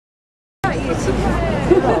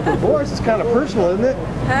Well, divorce is kind of personal, isn't it?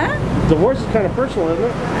 Huh? Divorce is kind of personal, isn't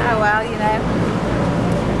it? Oh, well, you know.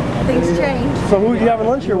 Things change. So who are you having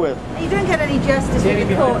lunch here with? You don't get any justice with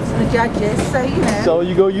the courts and the judges, so you know. So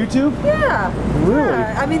you go YouTube? Yeah. Really?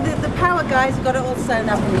 Yeah. I mean, the power guys have got it all sewn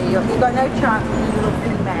up in New York. You've got no chance with you little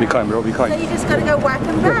female. Be kind, bro, be kind. So you just got to go whack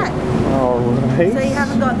them back. All right. So you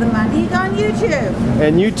haven't got the money, you go on YouTube.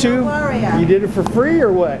 And YouTube, Warrior. you did it for free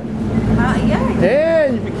or what? Yeah.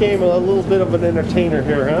 And you became a little bit of an entertainer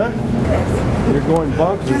here, huh? Yes. You're going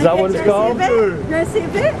bonkers. Is that what it's called? You want to see a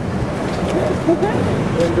bit?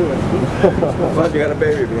 Don't do it. Plus you got a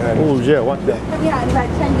baby behind you. Oh yeah, what the? Yeah, in about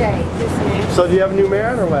 10 days. So do you have a new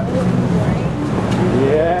man or what?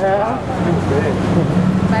 Yeah.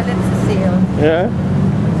 My lips are sealed. Yeah?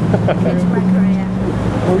 Into my career.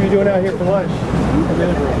 What are you doing out here for lunch?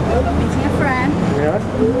 Meeting a friend. Yeah?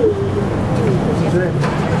 What's his name?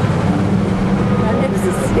 My lips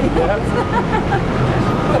are sealed. Yeah?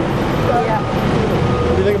 Yeah.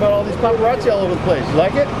 What do you think about all these paparazzi all over the place? You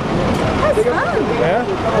like it? That's fun. Yeah?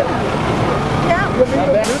 Yeah. Not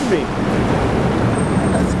bad to me.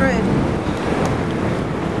 That's great.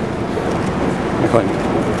 Be kind.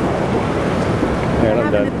 Yeah, I'm Have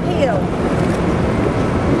an done. appeal.